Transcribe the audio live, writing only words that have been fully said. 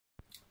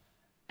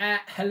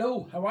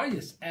Hello, how are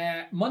you?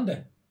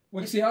 Monday,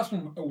 whiskey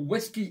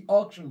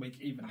auction week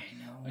even. I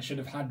know. I should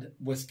have had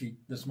whiskey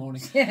this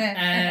morning.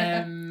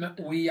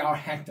 We are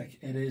hectic.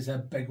 It is a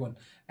big one.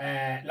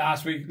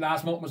 Last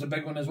month was a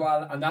big one as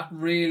well, and that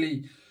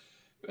really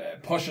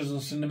pushes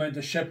us in the amount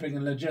of shipping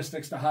and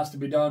logistics that has to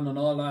be done and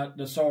all that,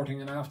 the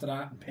sorting and after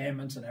that, and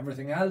payments and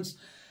everything else.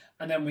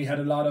 And then we had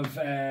a lot of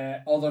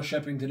other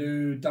shipping to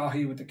do,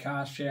 Dahi with the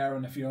cash share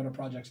and a few other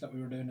projects that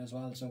we were doing as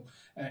well. So,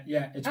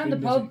 yeah, it's been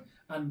busy. Pub.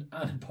 And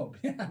a pub,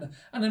 yeah.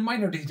 And a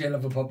minor detail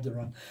of a pub to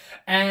run.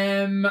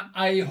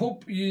 I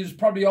hope you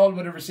probably all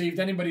would have received,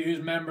 anybody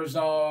who's members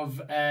of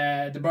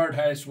the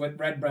Birdhouse with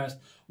Redbreast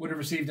would have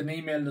received an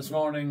email this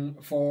morning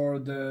for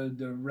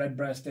the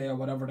Redbreast Day or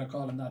whatever they're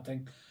calling that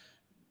thing.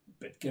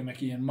 Bit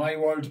gimmicky in my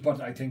world, but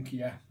I think,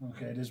 yeah,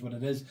 okay, it is what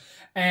it is.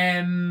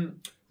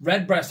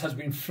 Redbreast has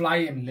been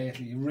flying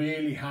lately,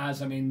 really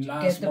has. I mean,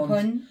 last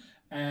month,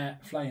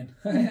 flying.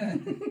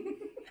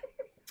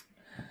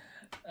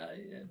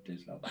 Yeah, too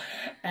slow.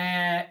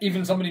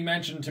 Even somebody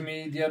mentioned to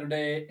me the other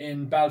day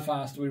in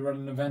Belfast, we were at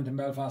an event in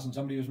Belfast, and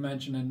somebody was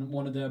mentioning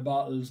one of the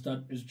bottles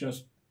that is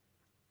just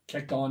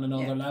kicked on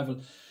another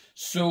level.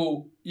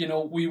 So, you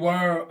know,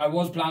 I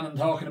was planning on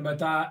talking about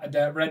that,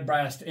 the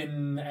Redbreast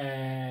in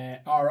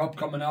our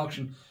upcoming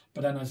auction.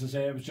 But then, as I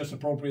say, it was just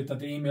appropriate that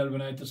the email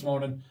went out this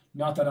morning.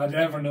 Not that I'd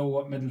ever know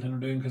what Middleton are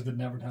doing, because they'd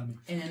never tell me.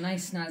 In a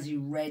nice snazzy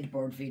red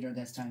bird feeder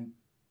this time.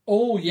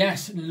 Oh,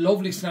 yes.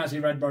 Lovely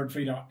snazzy red bird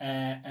feeder.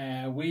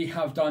 We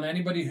have done,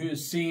 anybody who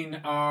has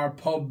seen our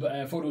pub,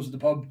 photos of the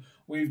pub,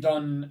 we've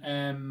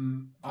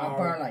done our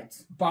bar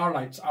lights. Bar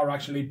lights are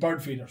actually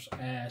bird feeders.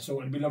 So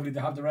it'd be lovely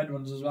to have the red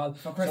ones as well.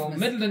 For Christmas. So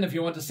Middleton, if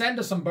you want to send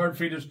us some bird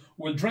feeders,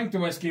 we'll drink the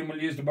whiskey and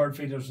we'll use the bird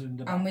feeders in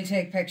the bar. And we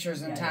take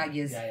pictures and tag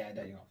you. Yeah,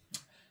 there you go.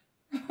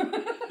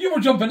 You were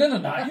jumping in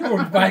on that. You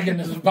were bagging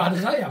as bad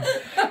as I am.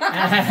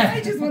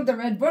 I just want the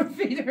red bird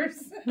feeders.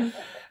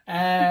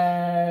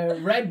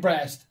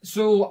 Redbreast.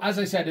 So, as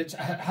I said, it's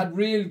had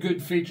real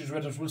good features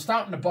with us. We'll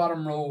start in the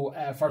bottom row,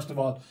 first of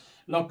all.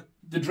 Look,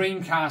 the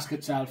Dream Cask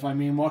itself. I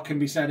mean, what can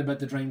be said about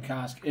the Dream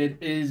Cask? It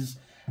is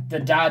the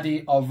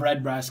daddy of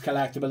Redbreast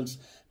collectibles.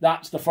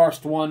 That's the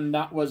first one.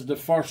 That was the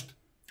first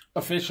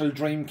official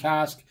Dream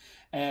Cask.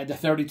 The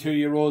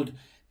 32-year-old.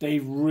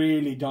 They've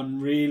really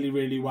done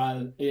really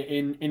well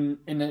in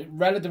a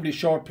relatively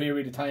short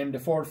period of time. The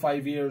 4 or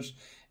 5 years,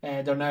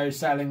 they're now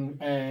selling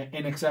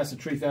in excess of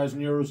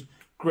 €3,000.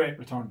 Great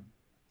return.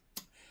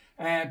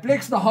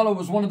 Blake's the Hollow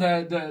was one of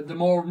the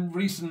more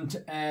recent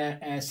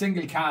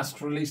single casks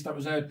released that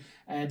was out.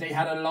 They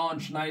had a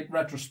launch night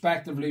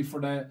retrospectively for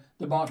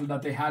the bottle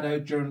that they had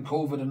out during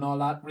COVID and all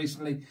that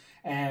recently.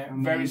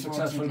 Very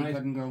successful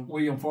night.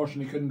 We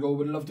unfortunately couldn't go.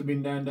 We'd love to have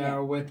been down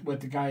there with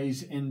the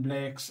guys in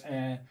Blake's.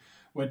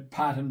 With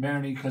Pat and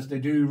Bernie, because they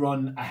do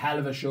run a hell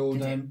of a show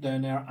down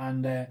there,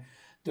 and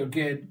they're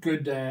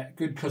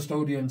good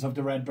custodians of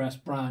the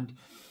Redbreast brand.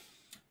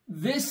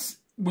 This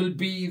will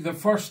be the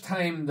first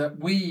time that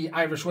we,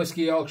 Irish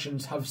Whiskey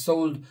Auctions, have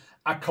sold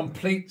a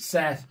complete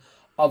set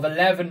of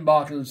 11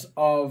 bottles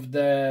of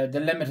the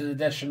limited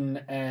edition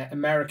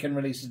American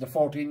releases, the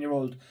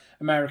 14-year-old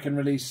American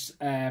release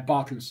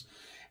bottles.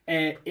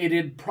 It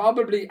had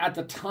probably, at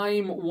the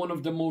time, one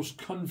of the most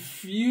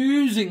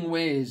confusing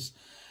ways.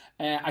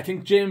 I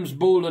think James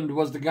Boland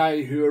was the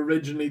guy who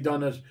originally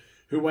done it,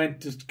 who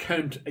went to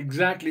count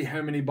exactly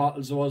how many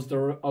bottles was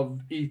there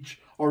of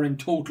each, or in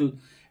total.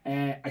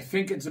 I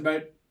think it's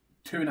about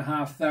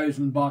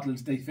 2,500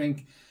 bottles, they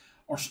think,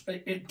 or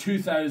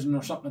 2,000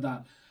 or something like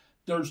that.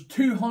 There's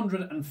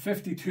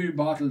 252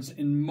 bottles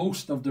in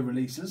most of the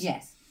releases.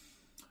 Yes.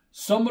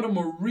 Some of them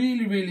were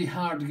really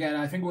hard to get.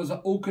 I think it was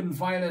Oak and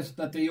Violet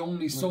that they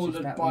only sold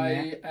it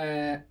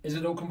by... is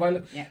it Oak and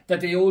Violet? Yeah.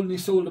 That they only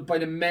sold it by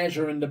the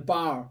measure in the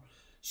bar.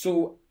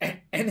 So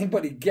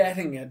anybody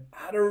getting it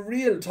had a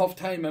real tough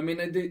time. I mean,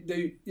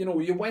 you know,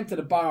 you went to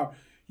the bar,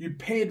 you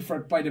paid for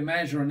it by the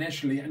measure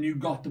initially, and you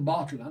got the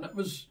bottle, and it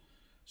was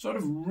sort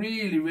of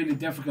really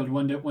difficult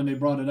when they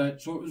brought it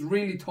out. So it was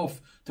really tough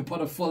to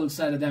put a full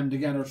set of them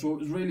together. So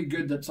it was really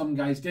good that some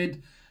guys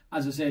did.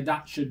 As I say,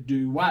 that should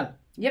do well.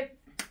 Yep.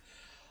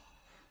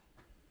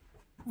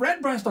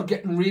 Redbreast are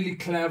getting really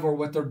clever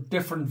with their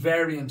different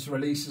variants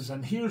releases,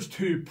 and here's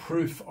two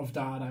proof of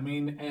that. I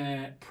mean,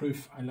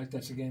 proof, I like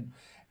this again.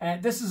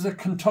 This is a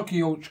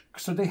Kentucky Oak.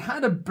 So they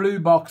had a blue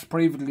box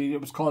previously. It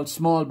was called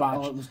Small Batch.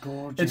 Oh, it was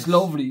gorgeous. It's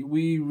lovely.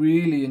 We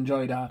really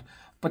enjoyed that.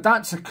 But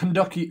that's a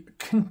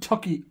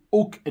Kentucky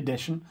Oak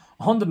edition,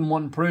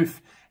 101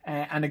 proof.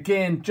 And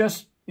again,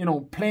 just, you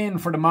know, playing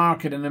for the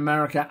market in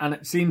America, and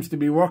it seems to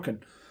be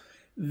working.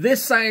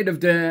 This side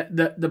of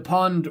the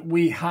pond,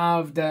 we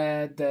have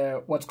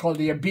the what's called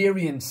the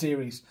Iberian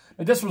series.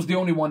 Now, this was the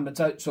only one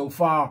that's out so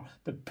far,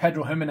 the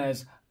Pedro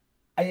Jimenez.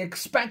 I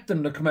expect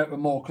them to come out with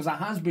more, because it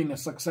has been a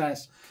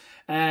success.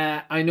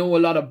 I know a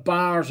lot of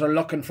bars are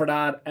looking for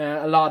that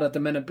a lot at the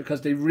minute,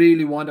 because they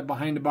really want it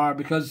behind the bar,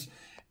 because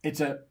it's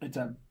a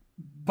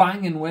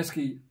banging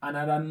whiskey and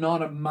at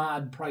not a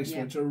mad price.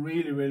 Yeah. It's a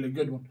really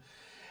good one.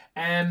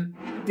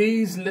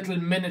 These little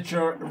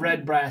miniature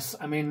Redbreasts,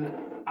 I mean,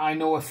 I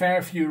know a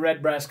fair few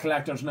Redbreast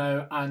collectors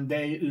now, and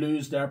they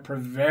lose their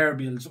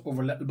proverbials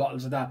over little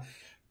bottles of that,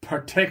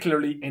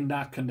 particularly in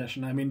that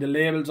condition. I mean, the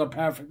labels are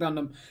perfect on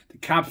them, the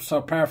caps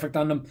are perfect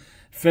on them,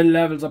 fill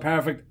levels are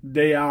perfect.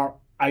 They are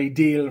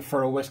ideal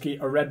for a whiskey,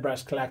 a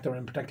Redbreast collector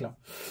in particular.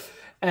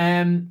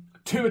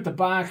 Two at the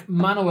back,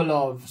 Manual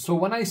Love. So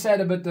when I said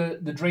about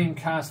the Dream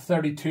Cask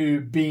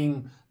 32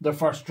 being the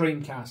first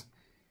Dream Cask,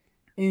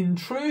 in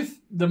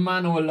truth, the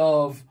Manual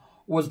Love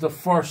was the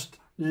first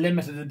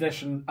limited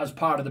edition as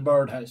part of the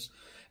Birdhouse.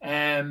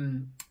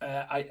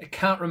 I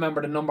can't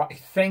remember the number. I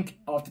think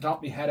off the top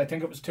of my head, I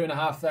think it was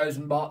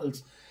 2,500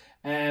 bottles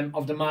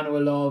of the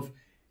Manual Love.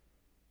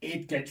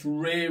 It gets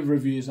rave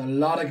reviews. A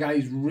lot of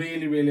guys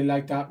really, really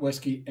like that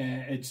whiskey.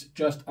 It's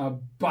just a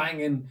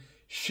banging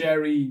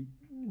sherry,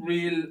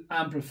 real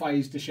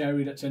amplifies the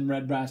sherry that's in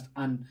Redbreast,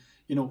 and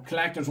you know,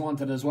 collectors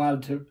want it as well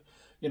to,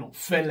 you know,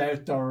 fill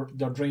out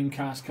their Dream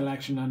Cask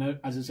collection. And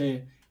as I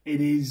say,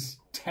 it is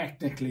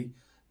technically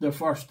the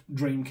first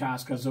Dream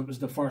Cask, because it was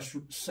the first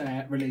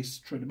release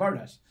through the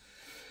Birdhouse.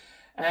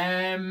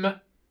 A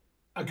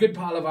good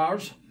pal of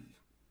ours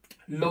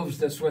loves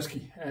this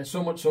whiskey,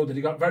 so much so that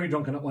he got very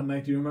drunk on it one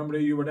night. Do you remember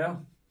you were there?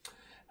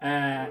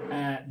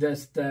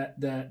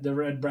 The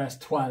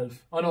Redbreast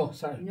 12. Oh no,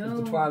 sorry, no, it was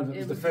the 12. It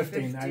was the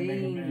 15. I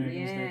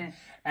made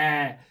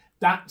yeah.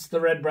 That's the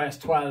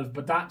Redbreast 12,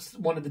 but that's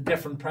one of the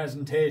different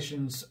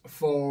presentations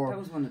for. That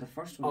was one of the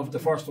first ones. Of the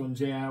first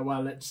ones, yeah.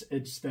 Well, it's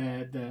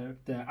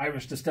the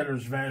Irish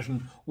Distillers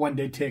version when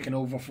they'd taken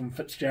over from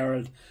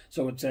Fitzgerald,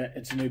 so it's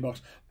a new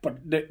box. But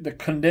the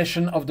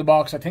condition of the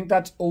box, I think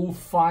that's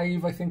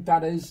 05. I think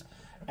that is,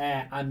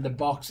 and the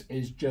box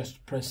is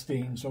just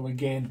pristine. So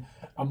again,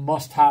 a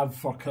must-have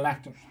for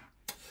collectors.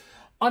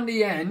 On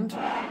the end,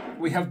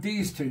 we have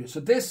these two. So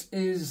this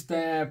is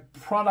the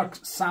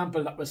product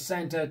sample that was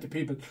sent out to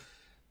people.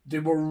 They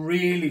were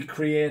really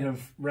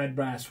creative,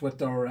 Redbreast, with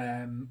their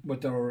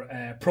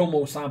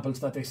promo samples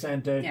that they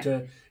sent out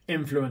to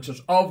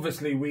influencers.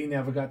 Obviously, we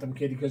never got them,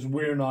 Katie, because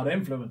we're not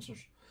influencers.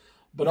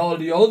 But all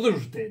the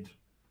others did.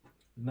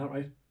 Isn't that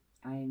right?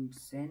 I'm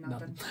saying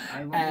nothing.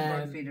 I want the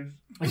bird feeders.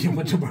 You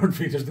want the bird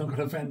feeders, not going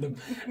to offend them.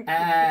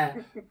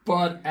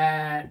 But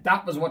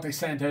that was what they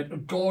sent out. A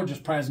gorgeous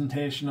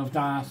presentation of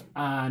that.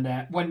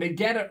 And when they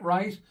get it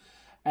right,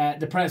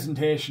 the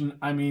presentation,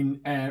 I mean,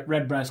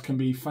 Redbreast can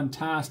be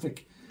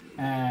fantastic.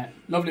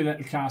 Lovely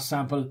little cask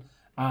sample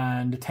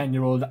and a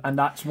 10-year-old. And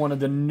that's one of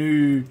the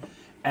new,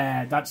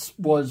 that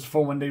was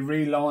for when they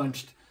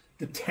relaunched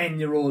the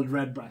 10-year-old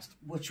Redbreast.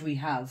 Which we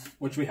have.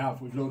 We've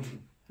loads of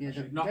them. Yeah,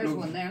 there's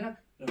one there, look.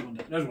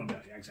 There's one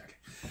there, yeah, exactly.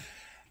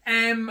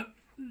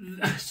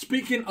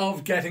 Speaking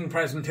of getting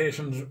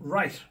presentations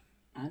right.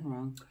 And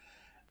wrong.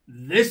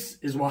 This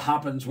is what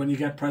happens when you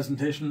get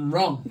presentation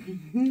wrong.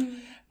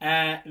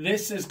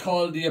 This is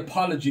called the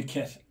Apology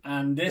Kit.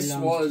 And this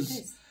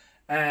was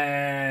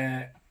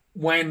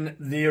when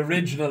the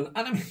original...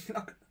 And I mean,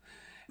 look,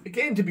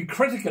 again, to be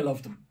critical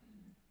of them,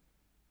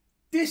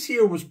 this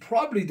year was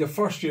probably the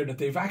first year that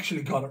they've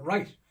actually got it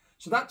right.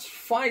 So that's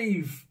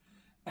 5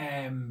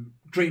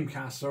 Dream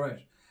Casts are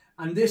out.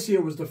 And this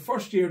year was the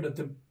first year that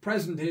the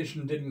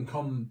presentation didn't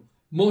come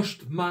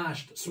mushed,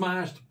 mashed,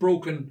 smashed,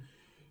 broken,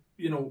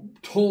 you know,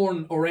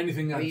 torn or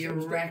anything else. Or you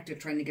wrecked it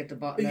trying to get the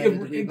bottle out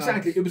of the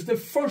exactly. It was the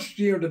first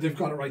year that they've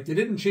got it right. They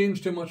didn't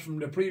change too much from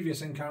the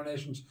previous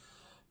incarnations.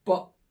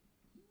 But,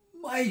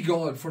 my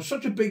God, for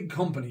such a big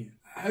company,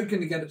 how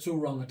can they get it so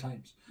wrong at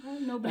times? Well,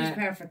 nobody's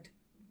perfect.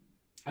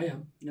 I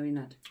am. No, you're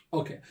not.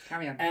 Okay.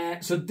 Carry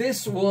on. So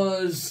this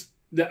was,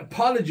 the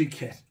Apology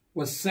Kit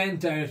was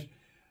sent out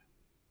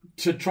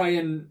to try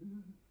and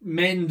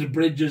mend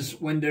bridges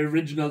when the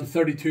original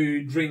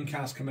 32 Dream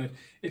Cask came out.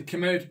 It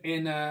came out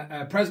in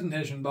a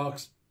presentation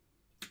box.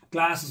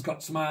 Glasses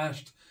got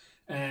smashed.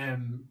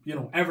 You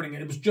know, everything.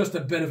 It was just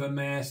a bit of a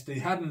mess. They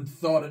hadn't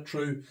thought it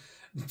through,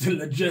 the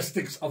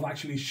logistics of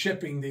actually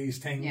shipping these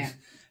things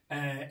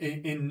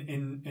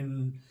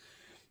in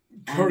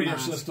courier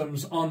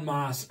systems en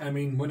masse. I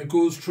mean, when it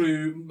goes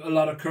through a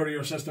lot of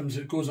courier systems,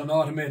 it goes on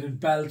automated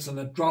belts and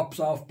it drops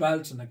off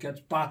belts and it gets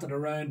battered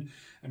around.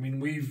 I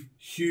mean, we've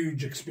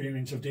huge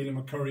experience of dealing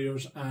with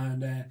couriers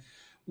and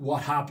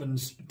what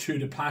happens to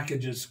the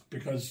packages,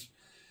 because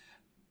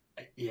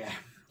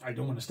I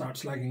don't want to start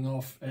slagging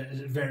off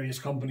various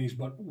companies,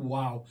 but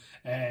wow.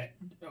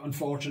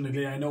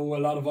 Unfortunately, I know a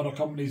lot of other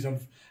companies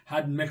have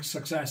had mixed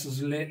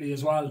successes lately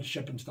as well,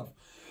 shipping stuff.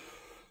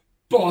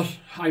 But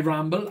I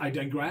ramble, I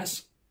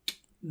digress.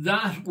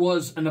 That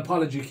was an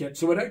Apology Kit.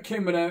 So it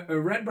came with a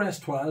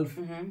Redbreast 12,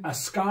 a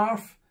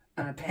scarf,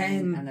 a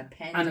pen, and a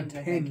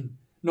pin.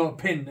 No, a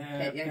pin.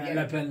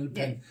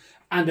 Pin.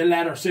 And the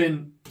letter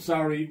saying,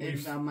 sorry.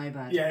 It's on my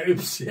bad. Yeah,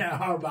 oops, yeah,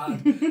 our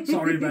bad.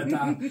 Sorry about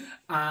that.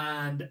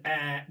 And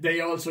they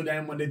also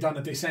then, when they done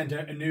it, they sent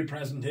out a new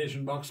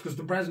presentation box, because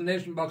the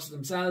presentation boxes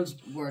themselves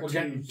were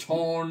getting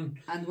torn.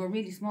 And were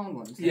really small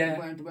ones. Yeah.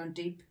 They weren't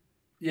deep.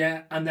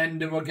 Yeah, and then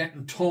they were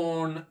getting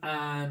torn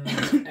and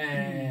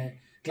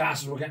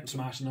glasses were getting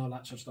smashed and all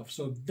that sort of stuff.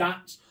 So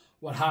that's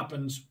what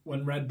happens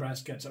when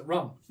Redbreast gets it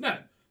wrong. Now,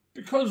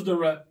 because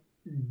they're a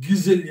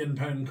gazillion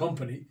pound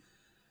company,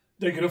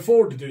 they could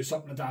afford to do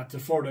something like that, to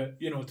afford to,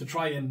 you know, to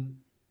try and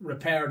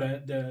repair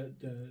the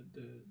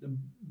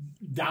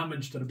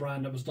damage to the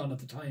brand that was done at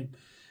the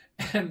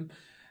time.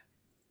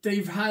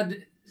 They've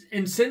had,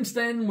 and since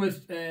then,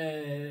 with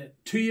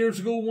 2 years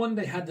ago,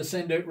 they had to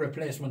send out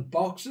replacement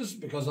boxes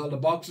because all the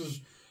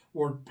boxes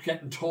were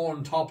getting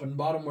torn top and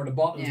bottom, where the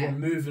bottles were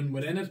moving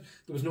within it.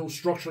 There was no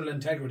structural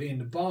integrity in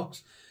the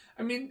box.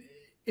 I mean,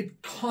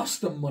 it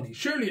cost them money.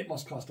 Surely it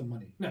must cost them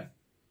money. Now,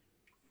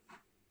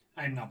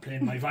 I'm not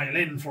playing my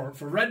violin for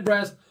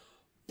Redbreast,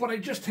 but I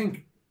just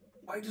think,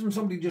 why doesn't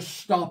somebody just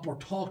stop or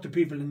talk to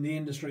people in the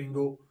industry and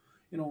go,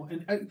 you know,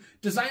 and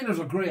designers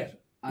are great.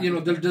 You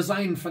know, they'll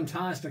design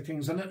fantastic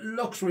things and it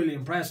looks really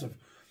impressive.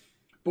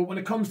 But when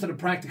it comes to the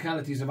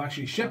practicalities of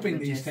actually shipping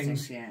these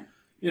things,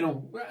 you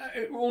know,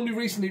 only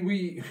recently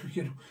we,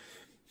 you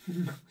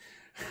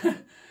know,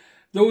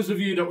 those of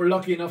you that were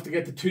lucky enough to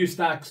get the 2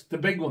 stacks, the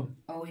big one,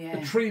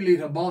 the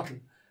 3-litre bottle.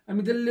 I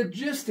mean, the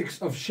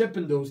logistics of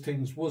shipping those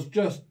things was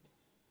just,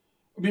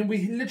 I mean,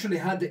 we literally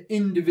had to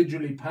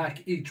individually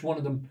pack each one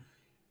of them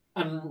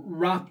and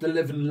wrap the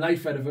living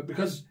life out of it,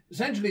 because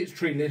essentially it's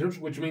 3 litres,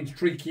 which means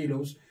 3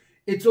 kilos.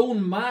 Its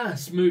own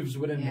mass moves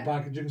within the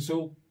packaging,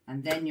 so...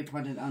 And then you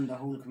put it on the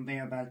whole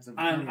conveyor belts of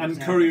and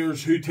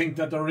couriers who think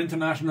that they're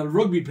international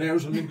rugby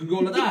players and you can go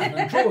like that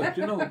and throw it,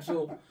 you know,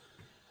 so...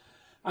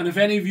 And if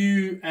any of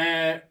you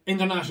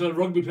international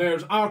rugby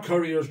players are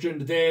couriers during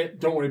the day,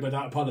 don't worry about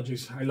that.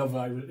 Apologies. I love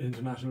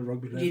international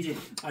rugby players. You do.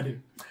 I do.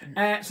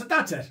 So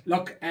that's it.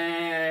 Look,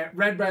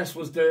 Redbreast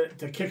was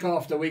to kick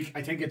off the week.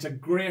 I think it's a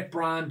great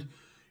brand.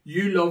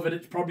 You love it.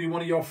 It's probably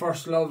one of your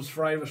first loves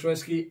for Irish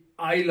whiskey.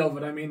 I love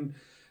it. I mean,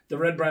 the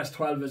Redbreast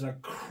 12 is a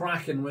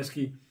cracking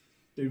whiskey.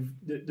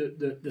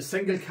 The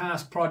single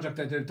cask project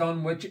that they've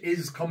done, which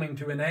is coming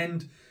to an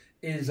end,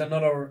 is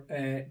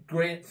another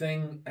great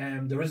thing.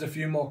 There is a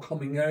few more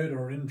coming out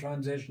or in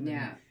transition.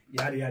 Yeah.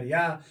 Yada yada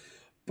yada.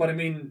 But I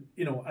mean,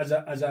 you know, as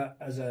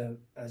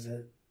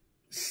a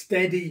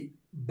steady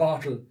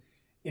bottle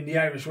in the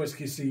Irish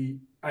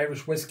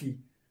whiskey,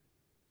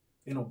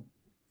 you know,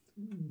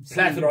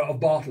 plethora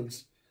of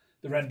bottles,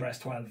 the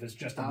Redbreast 12 is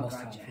just a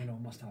must-have. You know,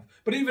 must-have.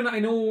 But even I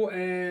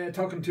know,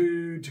 talking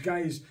to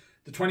guys,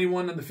 the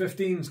 21 and the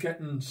 15's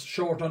getting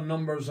short on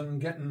numbers and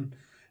getting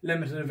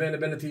limited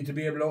availability to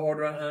be able to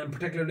order it, and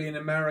particularly in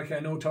America, I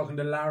know, talking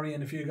to Larry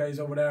and a few guys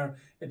over there,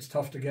 it's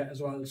tough to get as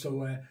well.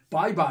 So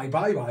bye. Do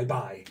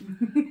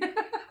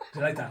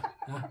you like that?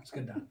 It's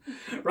good, Dan.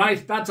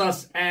 Right, that's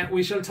us.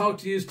 We shall talk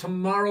to you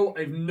tomorrow.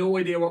 I have no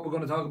idea what we're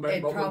going to talk about.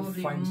 It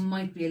probably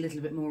might be a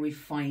little bit more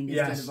refined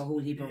instead of a whole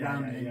heap of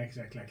rambling. Yeah,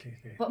 exactly.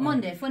 But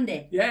Monday, fun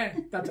day. Yeah,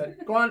 that's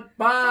it. Go on.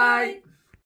 Bye.